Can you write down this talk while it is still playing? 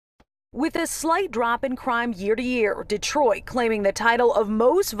With a slight drop in crime year to year, Detroit claiming the title of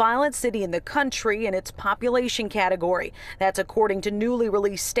most violent city in the country in its population category. That's according to newly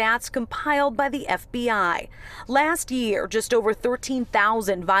released stats compiled by the FBI. Last year, just over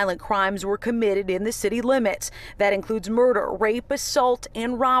 13,000 violent crimes were committed in the city limits. That includes murder, rape, assault,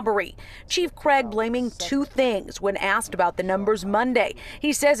 and robbery. Chief Craig blaming two things when asked about the numbers Monday.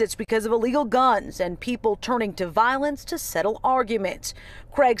 He says it's because of illegal guns and people turning to violence to settle arguments.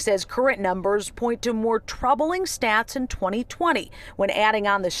 Craig says current numbers point to more troubling stats in 2020 when adding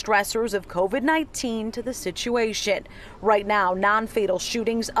on the stressors of COVID-19 to the situation. Right now, non-fatal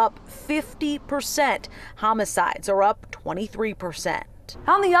shootings up 50%. Homicides are up 23%.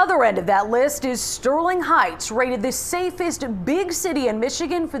 On the other end of that list is Sterling Heights, rated the safest big city in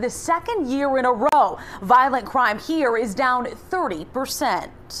Michigan for the second year in a row. Violent crime here is down 30%.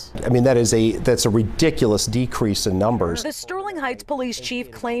 I mean, that's a ridiculous decrease in numbers. The Sterling Heights police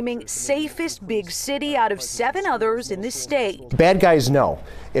chief claiming safest big city out of 7 others in the state. Bad guys know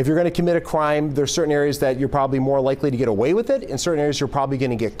if you're going to commit a crime, there's certain areas that you're probably more likely to get away with it, and certain areas you're probably going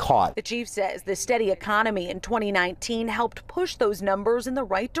to get caught. The chief says the steady economy in 2019 helped push those numbers in the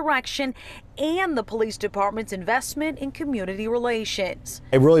right direction, and the police department's investment in community relations.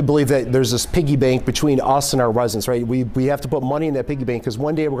 I really believe that there's this piggy bank between us and our residents, right? We have to put money in that piggy bank because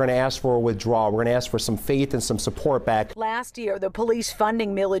one day we're going to ask for a withdrawal. We're going to ask for some faith and some support back. Last year, the police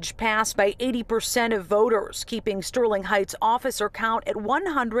funding millage passed by 80% of voters, keeping Sterling Heights officer count at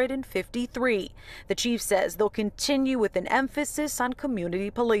 153. The chief says they'll continue with an emphasis on community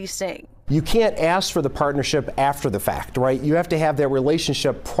policing. You can't ask for the partnership after the fact, right? You have to have that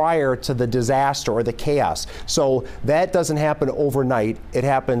relationship prior to the disaster or the chaos. So that doesn't happen overnight. It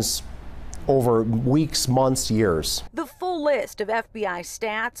happens over weeks, months, years. The full list of FBI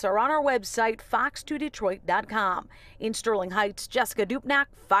stats are on our website, fox2detroit.com. In Sterling Heights, Jessica Dupnack,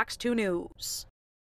 Fox 2 News.